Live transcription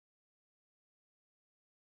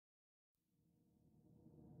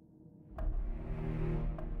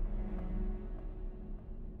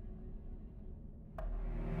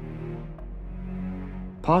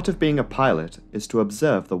Part of being a pilot is to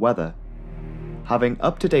observe the weather. Having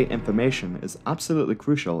up-to-date information is absolutely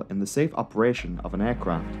crucial in the safe operation of an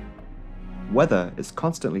aircraft. Weather is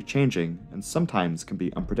constantly changing and sometimes can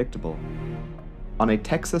be unpredictable. On a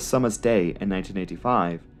Texas summer's day in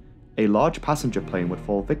 1985, a large passenger plane would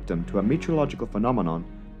fall victim to a meteorological phenomenon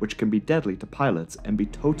which can be deadly to pilots and be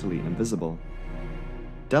totally invisible.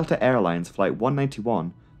 Delta Airlines Flight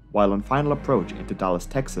 191, while on final approach into Dallas,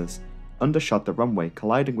 Texas, undershot the runway,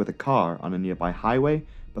 colliding with a car on a nearby highway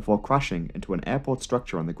before crashing into an airport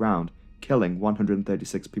structure on the ground, killing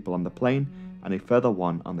 136 people on the plane and a further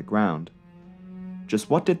one on the ground. Just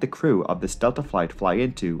what did the crew of this Delta flight fly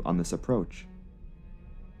into on this approach?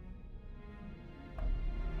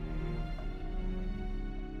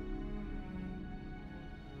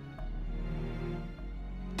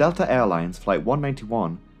 Delta Airlines Flight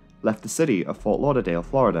 191 left the city of Fort Lauderdale,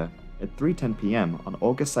 Florida at 3:10 p.m. on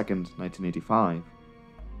August 2, 1985.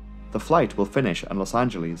 The flight will finish in Los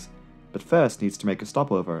Angeles, but first needs to make a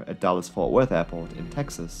stopover at Dallas-Fort Worth Airport in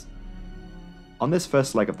Texas. On this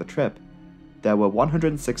first leg of the trip, there were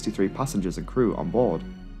 163 passengers and crew on board.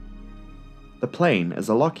 The plane is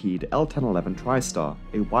a Lockheed L-1011 TriStar,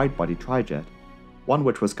 a wide-body trijet, one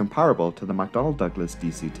which was comparable to the McDonnell Douglas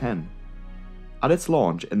DC-10. At its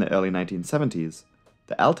launch in the early 1970s,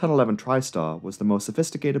 the L-1011 TriStar was the most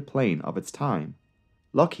sophisticated plane of its time.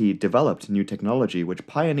 Lockheed developed new technology which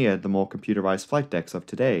pioneered the more computerized flight decks of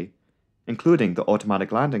today, including the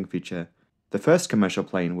automatic landing feature, the first commercial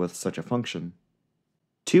plane with such a function.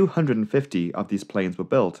 250 of these planes were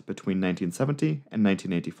built between 1970 and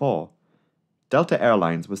 1984. Delta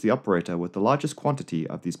Airlines was the operator with the largest quantity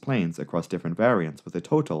of these planes across different variants, with a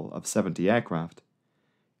total of 70 aircraft.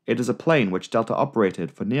 It is a plane which Delta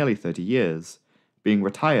operated for nearly 30 years, being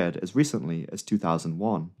retired as recently as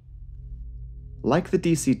 2001. Like the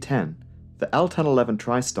DC-10, the L-1011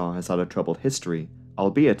 TriStar has had a troubled history,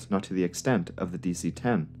 albeit not to the extent of the DC-10.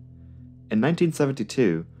 In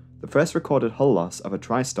 1972, the first recorded hull loss of a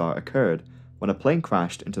TriStar occurred when a plane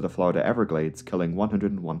crashed into the Florida Everglades, killing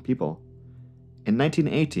 101 people. In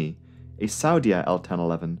 1980, a Saudia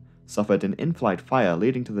L-1011 suffered an in-flight fire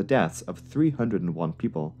leading to the deaths of 301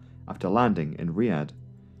 people after landing in Riyadh.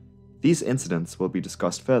 These incidents will be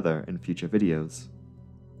discussed further in future videos.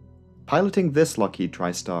 Piloting this Lockheed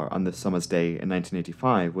TriStar on this summer's day in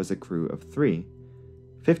 1985 was a crew of 3.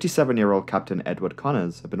 57-year-old Captain Edward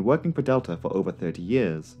Connors had been working for Delta for over 30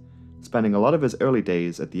 years, spending a lot of his early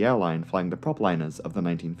days at the airline flying the prop liners of the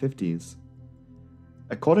 1950s.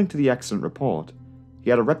 According to the accident report, he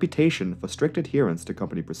had a reputation for strict adherence to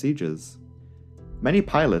company procedures. Many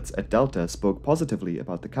pilots at Delta spoke positively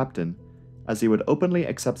about the captain, as he would openly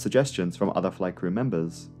accept suggestions from other flight crew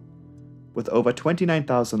members. With over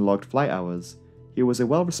 29,000 logged flight hours, he was a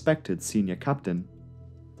well-respected senior captain.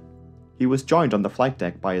 He was joined on the flight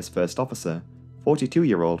deck by his first officer,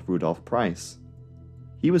 42-year-old Rudolph Price.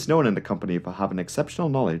 He was known in the company for having exceptional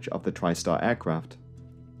knowledge of the TriStar aircraft.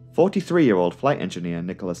 43-year-old flight engineer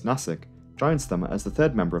Nicholas Nassick joins them as the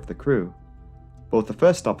third member of the crew. Both the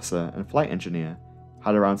first officer and flight engineer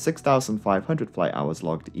had around 6,500 flight hours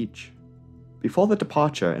logged each. Before the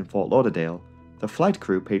departure in Fort Lauderdale, the flight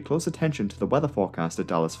crew paid close attention to the weather forecast at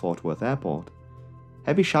Dallas-Fort Worth Airport.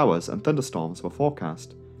 Heavy showers and thunderstorms were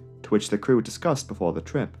forecast, to which the crew discussed before the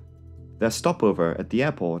trip. Their stopover at the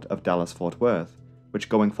airport of Dallas-Fort Worth, which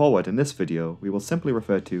going forward in this video we will simply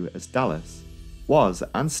refer to as Dallas, was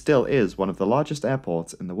and still is one of the largest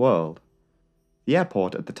airports in the world. The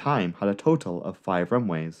airport at the time had a total of 5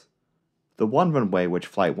 runways. The one runway which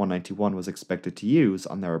Flight 191 was expected to use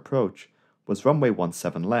on their approach was runway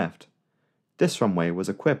 17 left. This runway was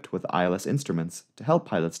equipped with ILS instruments to help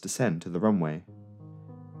pilots descend to the runway.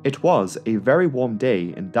 It was a very warm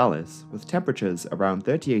day in Dallas, with temperatures around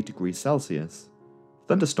 38 degrees Celsius.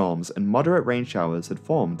 Thunderstorms and moderate rain showers had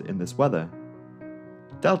formed in this weather.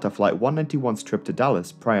 Delta Flight 191's trip to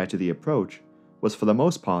Dallas prior to the approach was for the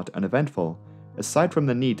most part uneventful, aside from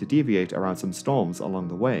the need to deviate around some storms along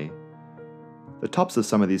the way. The tops of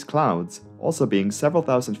some of these clouds also being several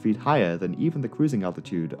thousand feet higher than even the cruising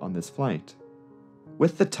altitude on this flight.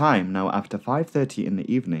 With the time now after 5:30 in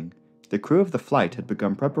the evening, the crew of the flight had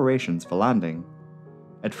begun preparations for landing.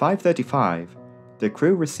 At 5:35, the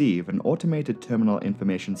crew receive an Automated Terminal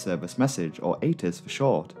Information Service message, or ATIS for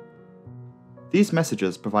short. These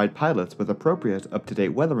messages provide pilots with appropriate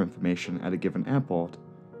up-to-date weather information at a given airport.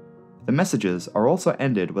 The messages are also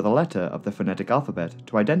ended with a letter of the phonetic alphabet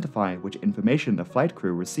to identify which information the flight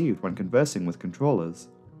crew received when conversing with controllers.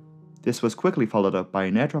 This was quickly followed up by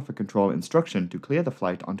an air traffic control instruction to clear the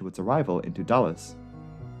flight onto its arrival into Dallas.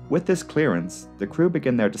 With this clearance, the crew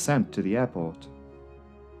begin their descent to the airport.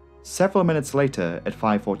 Several minutes later, at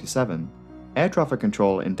 5:47, air traffic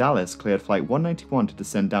control in Dallas cleared Flight 191 to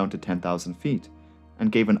descend down to 10,000 feet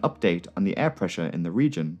and gave an update on the air pressure in the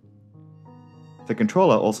region. The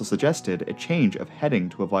controller also suggested a change of heading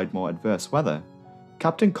to avoid more adverse weather.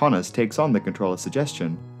 Captain Connors takes on the controller's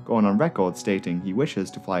suggestion, going on record stating he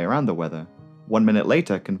wishes to fly around the weather. 1 minute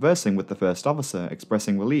later, conversing with the first officer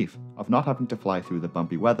expressing relief of not having to fly through the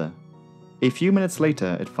bumpy weather. A few minutes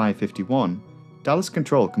later, at 5:51, Dallas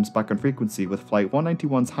Control comes back on frequency with Flight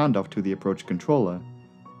 191's handoff to the approach controller.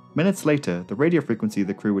 Minutes later, the radio frequency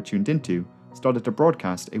the crew were tuned into started to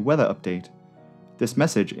broadcast a weather update. This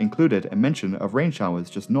message included a mention of rain showers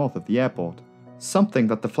just north of the airport, something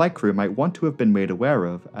that the flight crew might want to have been made aware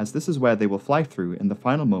of, as this is where they will fly through in the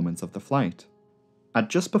final moments of the flight. At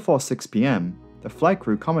just before 6 p.m, the flight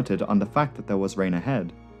crew commented on the fact that there was rain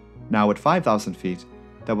ahead. Now at 5,000 feet,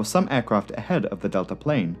 there were some aircraft ahead of the Delta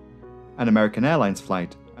plane. An American Airlines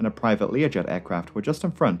Flight and a private Learjet aircraft were just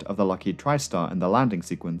in front of the Lockheed TriStar in the landing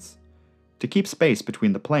sequence. To keep space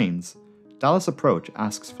between the planes, Dallas Approach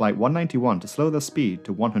asks Flight 191 to slow their speed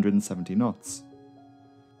to 170 knots.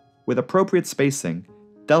 With appropriate spacing,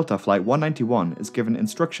 Delta Flight 191 is given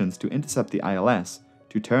instructions to intercept the ILS,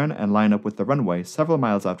 to turn and line up with the runway several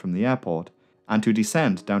miles out from the airport, and to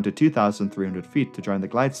descend down to 2,300 feet to join the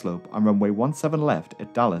glide slope on runway 17 left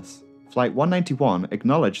at Dallas. Flight 191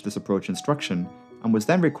 acknowledged this approach instruction and was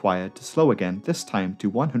then required to slow again, this time to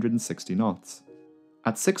 160 knots.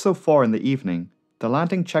 At 6:04 in the evening, the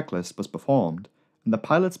landing checklist was performed, and the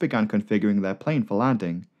pilots began configuring their plane for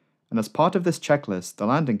landing, and as part of this checklist, the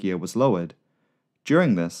landing gear was lowered.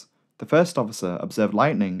 During this, the first officer observed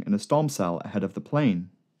lightning in a storm cell ahead of the plane.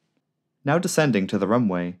 Now descending to the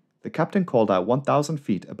runway, the captain called out 1,000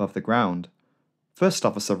 feet above the ground. First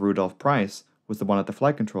Officer Rudolph Price was the one at the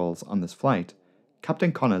flight controls on this flight,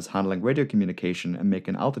 Captain Connors handling radio communication and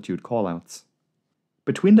making altitude callouts.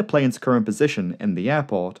 Between the plane's current position in the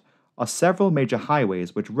airport are several major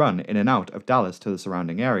highways which run in and out of Dallas to the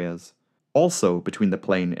surrounding areas. Also between the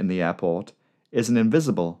plane and the airport is an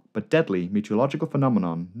invisible but deadly meteorological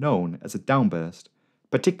phenomenon known as a downburst,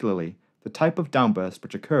 particularly the type of downburst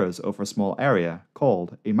which occurs over a small area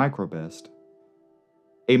called a microburst.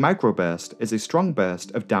 A microburst is a strong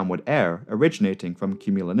burst of downward air originating from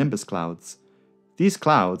cumulonimbus clouds. These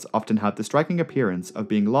clouds often have the striking appearance of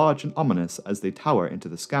being large and ominous as they tower into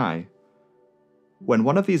the sky. When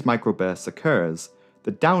one of these microbursts occurs,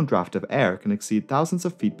 the downdraft of air can exceed thousands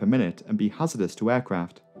of feet per minute and be hazardous to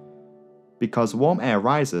aircraft. Because warm air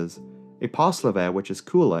rises, a parcel of air which is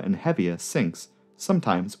cooler and heavier sinks,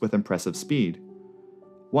 sometimes with impressive speed.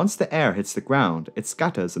 Once the air hits the ground, it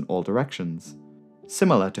scatters in all directions,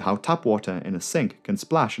 similar to how tap water in a sink can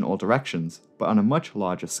splash in all directions, but on a much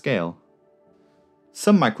larger scale.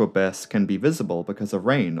 Some microbursts can be visible because of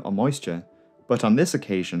rain or moisture, but on this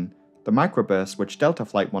occasion, the microburst which Delta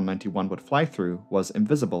Flight 191 would fly through was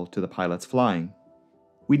invisible to the pilots flying.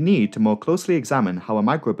 We need to more closely examine how a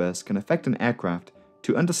microburst can affect an aircraft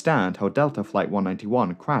to understand how Delta Flight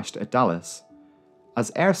 191 crashed at Dallas.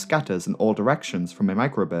 As air scatters in all directions from a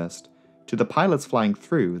microburst, to the pilots flying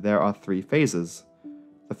through there are three phases.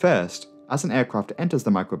 The first, as an aircraft enters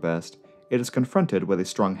the microburst, it is confronted with a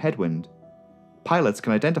strong headwind. Pilots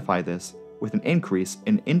can identify this with an increase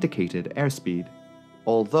in indicated airspeed,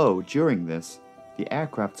 although during this, the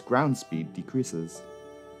aircraft's ground speed decreases.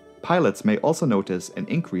 Pilots may also notice an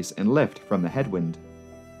increase in lift from the headwind.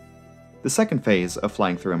 The second phase of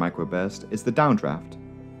flying through a microburst is the downdraft.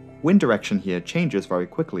 Wind direction here changes very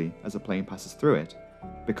quickly as a plane passes through it,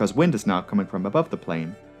 because wind is now coming from above the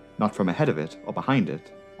plane, not from ahead of it or behind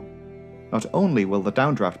it. Not only will the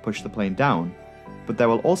downdraft push the plane down, but there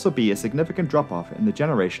will also be a significant drop-off in the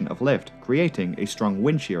generation of lift, creating a strong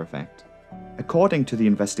wind shear effect. According to the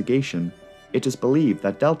investigation, it is believed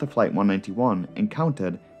that Delta Flight 191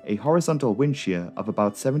 encountered a horizontal wind shear of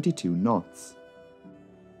about 72 knots.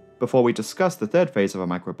 Before we discuss the third phase of a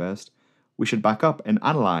microburst, we should back up and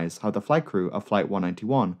analyze how the flight crew of Flight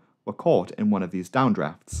 191 were caught in one of these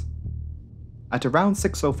downdrafts. At around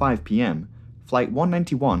 6:05 p.m., Flight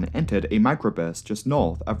 191 entered a microburst just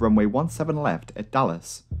north of runway 17 left at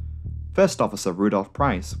Dallas. First Officer Rudolph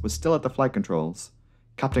Price was still at the flight controls.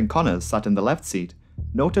 Captain Connors sat in the left seat,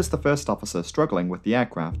 noticed the first officer struggling with the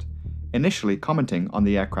aircraft, initially commenting on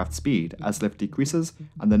the aircraft speed as lift decreases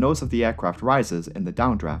and the nose of the aircraft rises in the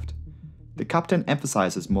downdraft. The captain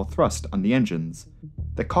emphasizes more thrust on the engines.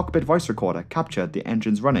 The cockpit voice recorder captured the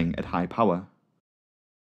engines running at high power.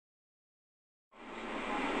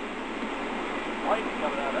 Light ain't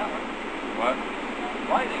coming out of that one. What?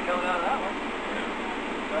 Light ain't coming out of that one.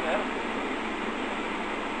 Go ahead.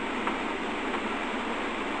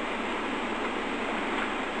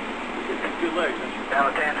 good legs. Delta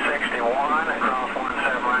 1061, across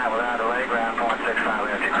 17 right without delay, ground 0.65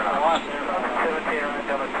 left, you cross. 17 right,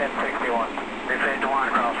 Delta 1061. 351,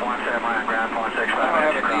 across 17 right, ground 0.65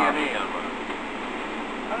 left, you cross.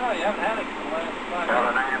 I don't know, you haven't had it for the last 5 Delta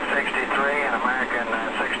years. 963 and American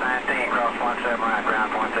 619, cross 17 right, ground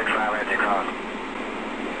 0.65 left, you cross.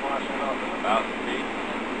 Washing it off. 1,000 feet.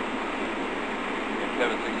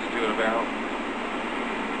 762 in a barrel.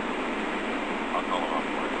 I'll call him up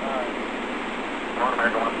for you. All right. 1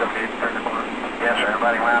 American 178, turn the corner. Yes, sir,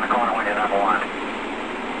 everybody around the corner when you're number 1.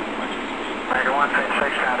 What's your speed? American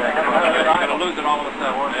 156, contact. You're going to lose it all of a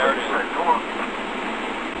sudden. There it is. Come on.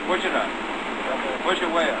 Push it up. Push it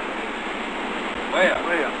way up. Way up.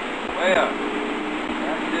 Way up. Way up.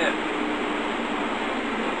 That's it.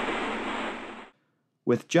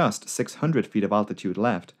 With just 600 feet of altitude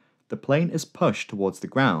left, the plane is pushed towards the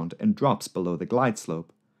ground and drops below the glide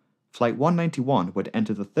slope. Flight 191 would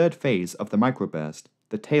enter the third phase of the microburst,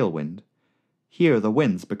 the tailwind. Here the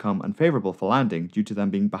winds become unfavorable for landing due to them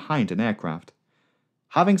being behind an aircraft.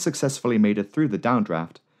 Having successfully made it through the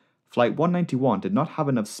downdraft, Flight 191 did not have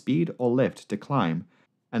enough speed or lift to climb,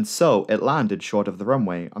 and so it landed short of the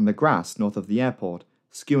runway on the grass north of the airport,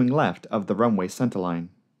 skewing left of the runway centerline.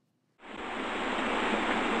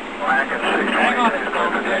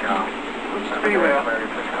 Hang on. Speedway.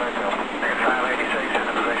 586 in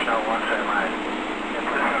the position of 17 right.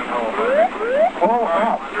 Hold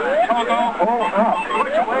up. Hold up. Hold up.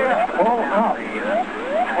 Which way up? Hold up.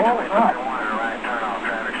 Hold up.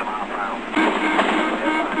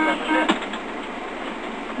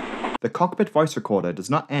 The cockpit voice recorder does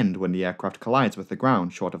not end when the aircraft collides with the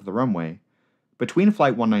ground short of the runway. Between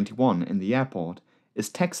Flight 191 and the airport is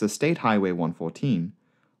Texas State Highway 114,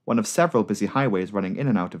 one of several busy highways running in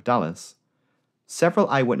and out of Dallas. Several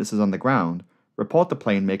eyewitnesses on the ground report the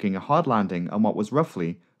plane making a hard landing on what was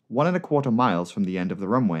roughly 1¼ miles from the end of the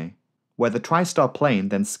runway, where the TriStar plane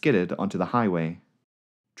then skidded onto the highway.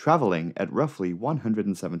 Traveling at roughly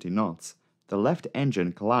 170 knots, the left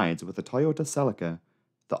engine collides with a Toyota Celica.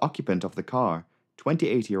 The occupant of the car,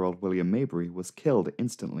 28-year-old William Mabry, was killed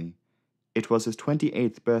instantly. It was his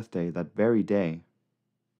 28th birthday that very day.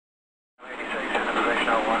 86 in the position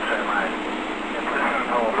of 17 right.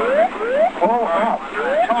 Hold up.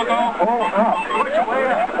 Hold up. Hold up. Which way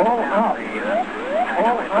up? Hold up.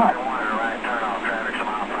 Hold up. Right turn off traffic, some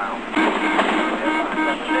outbound.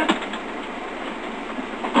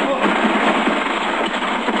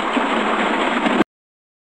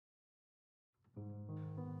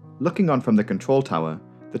 Looking on from the control tower,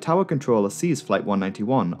 the tower controller sees Flight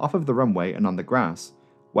 191 off of the runway and on the grass,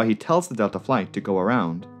 where he tells the Delta flight to go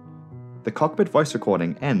around. The cockpit voice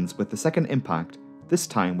recording ends with the second impact, this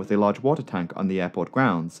time with a large water tank on the airport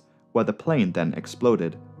grounds, where the plane then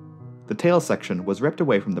exploded. The tail section was ripped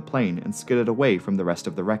away from the plane and skidded away from the rest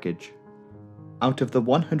of the wreckage. Out of the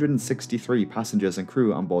 163 passengers and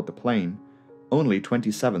crew on board the plane, only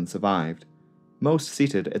 27 survived, most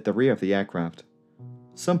seated at the rear of the aircraft.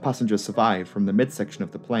 Some passengers survived from the midsection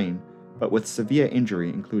of the plane, but with severe injury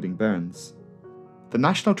including burns. The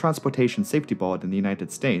National Transportation Safety Board in the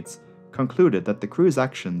United States concluded that the crew's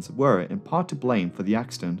actions were in part to blame for the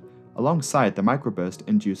accident alongside the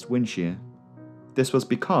microburst-induced wind shear. This was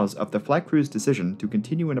because of the flight crew's decision to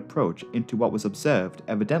continue an approach into what was observed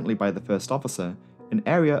evidently by the first officer, an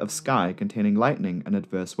area of sky containing lightning and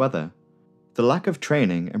adverse weather. The lack of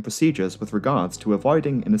training and procedures with regards to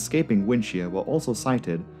avoiding and escaping wind shear were also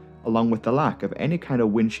cited, along with the lack of any kind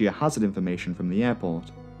of wind shear hazard information from the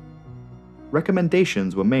airport.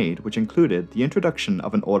 Recommendations were made which included the introduction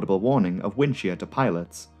of an audible warning of wind shear to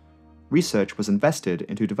pilots. Research was invested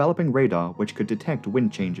into developing radar which could detect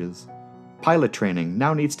wind changes. Pilot training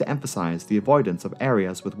now needs to emphasize the avoidance of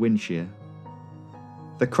areas with wind shear.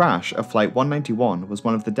 The crash of Flight 191 was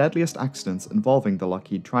one of the deadliest accidents involving the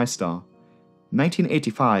Lockheed TriStar.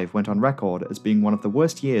 1985 went on record as being one of the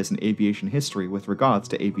worst years in aviation history with regards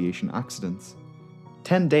to aviation accidents.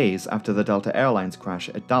 10 days after the Delta Airlines crash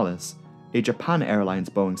at Dallas, a Japan Airlines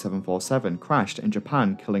Boeing 747 crashed in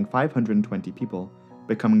Japan, killing 520 people,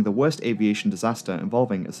 becoming the worst aviation disaster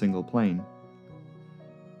involving a single plane.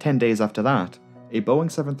 10 days after that, a Boeing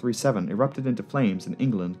 737 erupted into flames in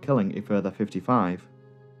England, killing a further 55.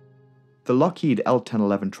 The Lockheed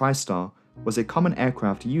L-1011 TriStar was a common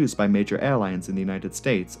aircraft used by major airlines in the United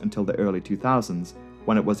States until the early 2000s,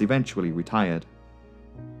 when it was eventually retired.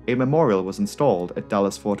 A memorial was installed at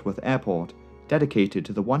Dallas-Fort Worth Airport, dedicated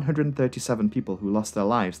to the 137 people who lost their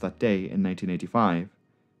lives that day in 1985,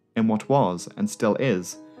 in what was, and still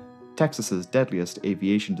is, Texas's deadliest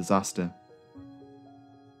aviation disaster.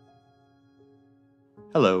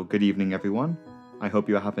 Hello, good evening everyone. I hope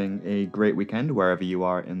you are having a great weekend wherever you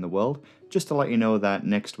are in the world. Just to let you know that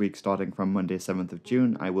next week, starting from Monday 7th of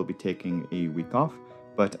June, I will be taking a week off,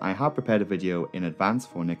 but I have prepared a video in advance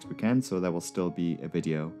for next weekend, so there will still be a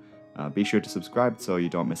video. Be sure to subscribe so you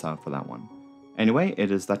don't miss out for that one. Anyway,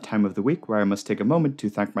 it is that time of the week where I must take a moment to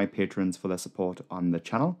thank my patrons for their support on the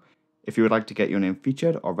channel. If you would like to get your name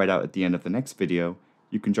featured or read out at the end of the next video,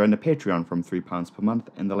 you can join the Patreon from £3 per month,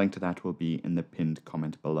 and the link to that will be in the pinned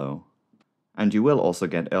comment below. And you will also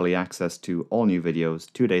get early access to all new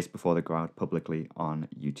videos 2 days before they go out publicly on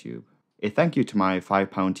YouTube. A thank you to my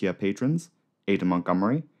 £5 tier patrons, Aidan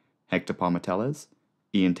Montgomery, Hector Palmateles,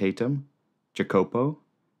 Ian Tatum, Jacopo,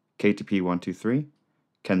 KTP123,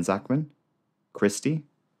 Ken Zachman, Christy,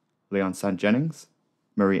 Leon Sant Jennings,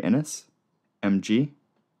 Marie Innes, MG,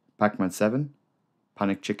 Pacman7,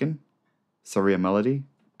 Panic Chicken, Soria Melody,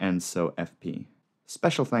 and So FP.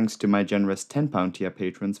 Special thanks to my generous £10 tier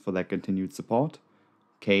patrons for their continued support: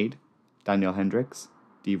 Cade, Daniel Hendricks,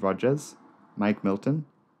 D. Rogers, Mike Milton,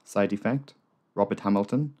 Side Effect, Robert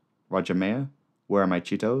Hamilton, Roger Mayer, Where Are My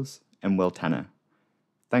Cheetos, and Will Tanner.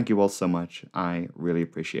 Thank you all so much, I really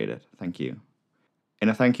appreciate it, thank you. And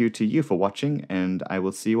a thank you to you for watching, and I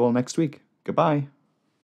will see you all next week. Goodbye!